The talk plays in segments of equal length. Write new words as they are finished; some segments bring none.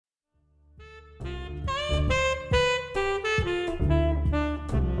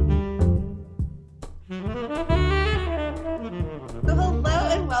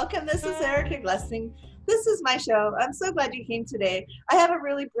welcome. This is Erica Glessing. This is my show. I'm so glad you came today. I have a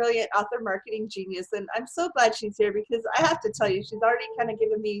really brilliant author marketing genius, and I'm so glad she's here because I have to tell you, she's already kind of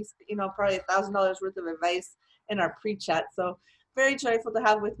given me, probably $1,000 worth of advice in our pre-chat. So very joyful to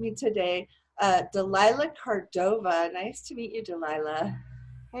have with me today, Delilah Cordova. Nice to meet you, Delilah.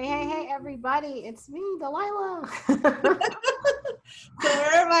 Hey, everybody. It's me, Delilah. So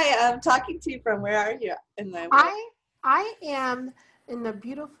where am I talking to you from? Where are you in the world? I am in the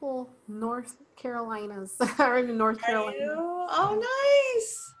beautiful North Carolinas. Or in North Carolina. Are you? Oh,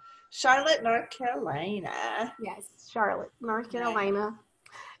 nice. Charlotte, North Carolina. Yes, Charlotte, North Carolina.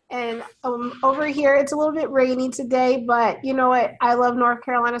 And over here, it's a little bit rainy today, but you know what? I love North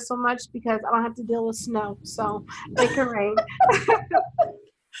Carolina so much because I don't have to deal with snow, so it can rain.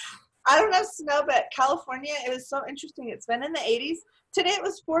 I don't have snow, but California, it was so interesting. It's been in the 80s. Today it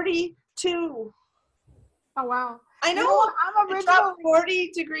was 42. Oh, wow. I know. It dropped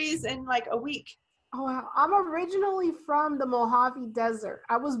 40 degrees in like a week. Oh, wow. I'm originally from the Mojave Desert.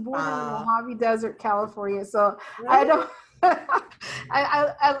 I was born in the Mojave Desert, California. So really? I don't,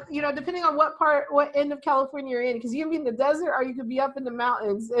 I depending on what end of California you're in, because you can be in the desert or you could be up in the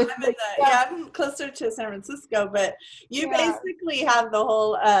mountains. I'm closer to San Francisco, but you basically have the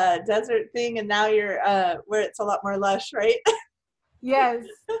whole desert thing, and now you're where it's a lot more lush, right? Yes.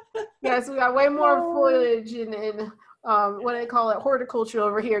 Yes, we got way more foliage and what do they call it, horticulture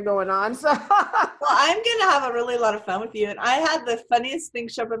over here going on. So well, I'm gonna have a really lot of fun with you, and I had the funniest thing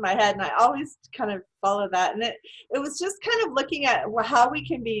show up in my head, and I always kind of follow that, and it was just kind of looking at how we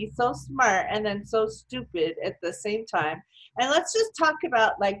can be so smart and then so stupid at the same time. And let's just talk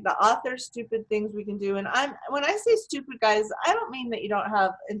about like the author stupid things we can do. And when I say stupid, guys, I don't mean that you don't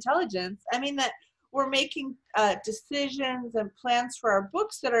have intelligence. I mean that we're making decisions and plans for our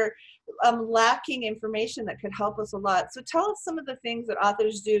books that are lacking information that could help us a lot. So tell us some of the things that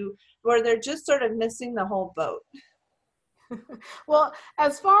authors do where they're just sort of missing the whole boat. Well,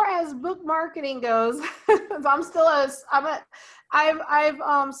 as far as book marketing goes, I've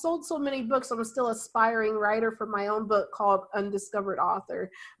sold so many books. I'm still aspiring writer for my own book called Undiscovered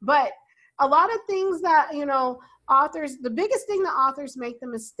Author. But a lot of things that, authors, the biggest thing that authors make the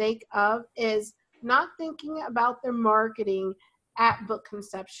mistake of is not thinking about their marketing at book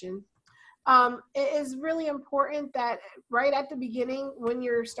conception. It is really important that right at the beginning, when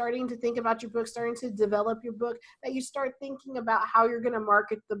you're starting to think about your book, starting to develop your book, that you start thinking about how you're going to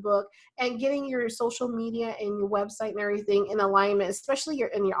market the book and getting your social media and your website and everything in alignment, especially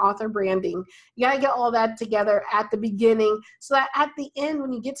in your author branding. You got to get all that together at the beginning so that at the end,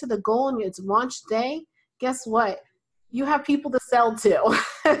 when you get to the goal and it's launch day, guess what? You have people to sell to.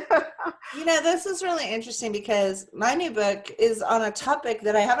 This is really interesting because my new book is on a topic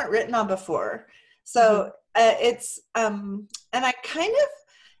that I haven't written on before. So it's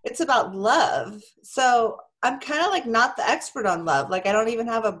about love. So I'm kind of like not the expert on love. Like I don't even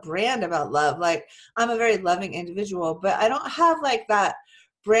have a brand about love. Like I'm a very loving individual, but I don't have like that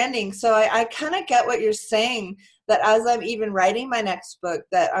branding. So I kind of get what you're saying, that as I'm even writing my next book,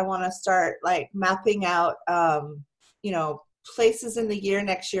 that I want to start like mapping out, places in the year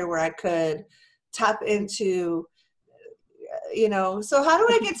next year where I could tap into, so how do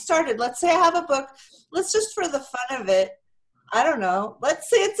I get started? Let's say I have a book. Let's just, for the fun of it, I don't know. Let's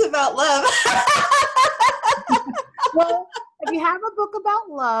say it's about love. Well, if you have a book about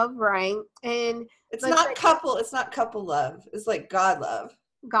love, right? And it's not couple love. It's like God love.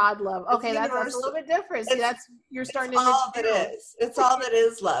 God love. Okay, that's a little bit different. See, you're starting to all that is. It's all that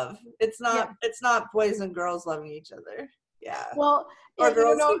is love. It's not boys and girls loving each other. Yeah. Well, and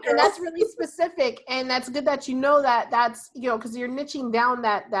that's really specific, and that's good that you know that's because you're niching down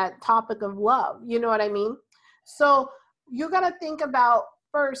that topic of love. You know what I mean? So you got to think about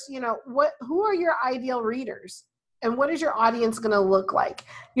first, who are your ideal readers, and what is your audience going to look like?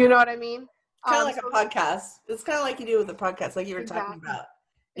 You know what I mean? Kind of like a podcast. It's kind of like you do with a podcast, like you were talking about.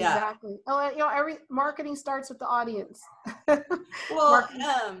 Yeah. Exactly. Every marketing starts with the audience. Well,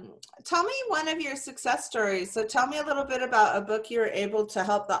 tell me one of your success stories. So tell me a little bit about a book you were able to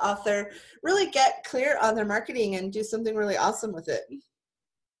help the author really get clear on their marketing and do something really awesome with it.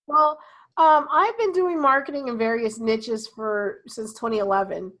 Well, I've been doing marketing in various niches since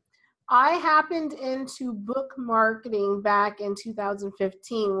 2011. I happened into book marketing back in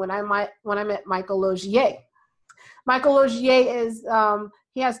 2015 when I met Michael Logier. Michael Logier is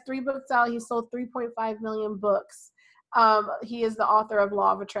he has 3 books out. He sold 3.5 million books. He is the author of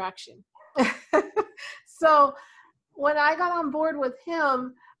Law of Attraction. So when I got on board with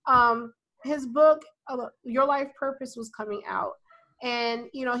him, his book, Your Life Purpose, was coming out. and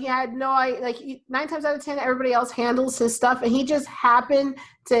he had no idea. Like 9 times out of 10, everybody else handles his stuff, and he just happened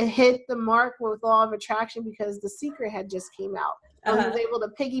to hit the mark with Law of Attraction because The Secret had just came out. So he was able to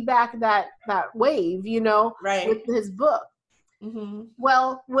piggyback that wave, Right. with his book. Mm-hmm.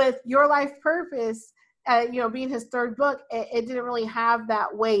 Well, with Your Life Purpose, being his third book, it didn't really have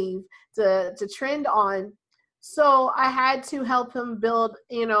that wave to trend on. So I had to help him build,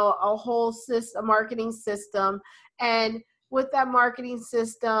 a whole a marketing system. And with that marketing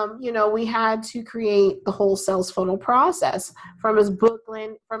system, we had to create the whole sales funnel process from his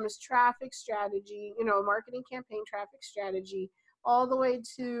booklet, from his traffic strategy, marketing campaign traffic strategy, all the way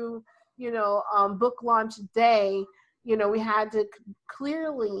to, book launch day. We had to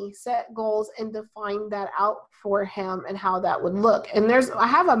clearly set goals and define that out for him and how that would look. And I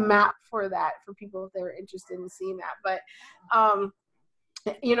have a map for that for people if they're interested in seeing that. But,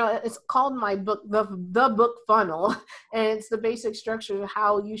 it's called my book, the book funnel. And it's the basic structure of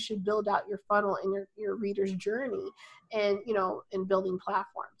how you should build out your funnel and your reader's journey and, in building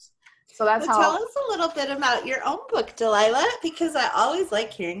platforms. So that's how. Tell us a little bit about your own book, Delilah, because I always like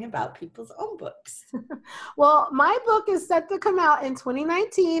hearing about people's own books. Well, my book is set to come out in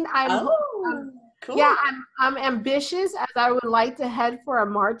 2019. Cool. Yeah, I'm ambitious as I would like to head for a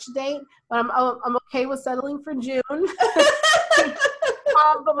March date, but I'm okay with settling for June.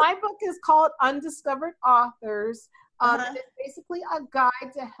 But my book is called Undiscovered Authors. It's basically a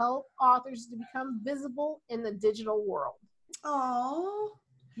guide to help authors to become visible in the digital world. Oh.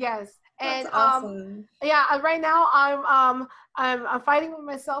 Yes. That's And awesome. right now I'm fighting with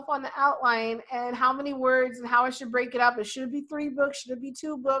myself on the outline and how many words and how I should break it up. It should be 3 books, should it be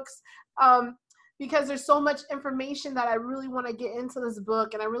 2 books? Because there's so much information that I really want to get into this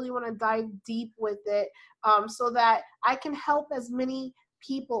book, and I really want to dive deep with it, so that I can help as many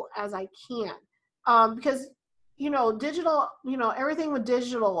people as I can. Because digital, everything with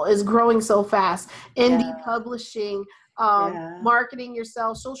digital is growing so fast. Indie publishing, marketing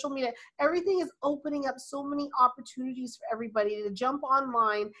yourself, social media, everything is opening up so many opportunities for everybody to jump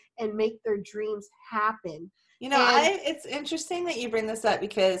online and make their dreams happen. It's interesting that you bring this up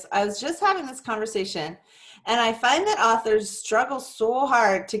because I was just having this conversation, and I find that authors struggle so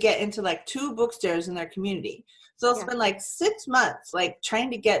hard to get into like 2 bookstores in their community. So they'll spend 6 months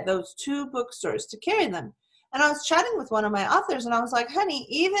trying to get those 2 bookstores to carry them. And I was chatting with one of my authors, and I was like, honey,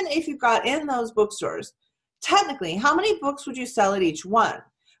 even if you got in those bookstores, technically, how many books would you sell at each one?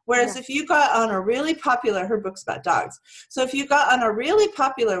 Whereas if you got on a really popular, her book's about dogs. So if you got on a really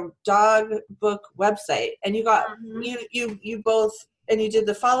popular dog book website and you got, you both, and you did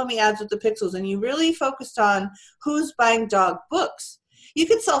the follow me ads with the pixels and you really focused on who's buying dog books, you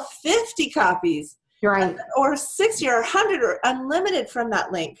could sell 50 copies. Right. Or 60 or 100 or unlimited from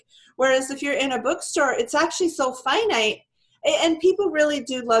that link. Whereas if you're in a bookstore, it's actually so finite. And people really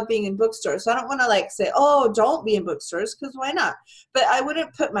do love being in bookstores. So I don't want to say, oh, don't be in bookstores, because why not? But I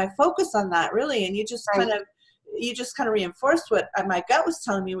wouldn't put my focus on that really. And you just kind of reinforced what my gut was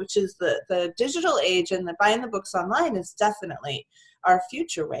telling me, which is the digital age and the buying the books online is definitely our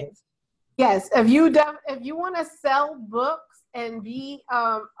future wave. Yes. If you want to sell books and be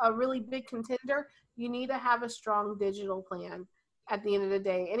a really big contender, you need to have a strong digital plan. At the end of the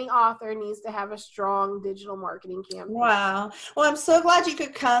day, any author needs to have a strong digital marketing campaign. Wow. Well, I'm so glad you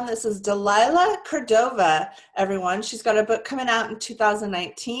could come. This is Delilah Cordova, everyone. She's got a book coming out in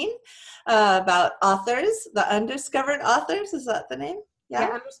 2019 about authors, the Undiscovered Authors. Is that the name? Yeah,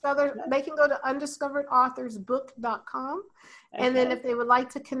 Undiscovered. They can go to undiscoveredauthors.book.com. Okay. And then if they would like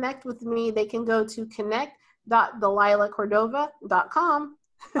to connect with me, they can go to connect.delilahcordova.com.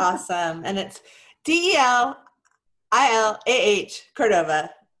 Awesome. And it's DELILAH Cordova.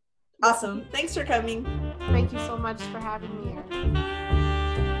 Awesome. Thanks for coming. Thank you so much for having me here.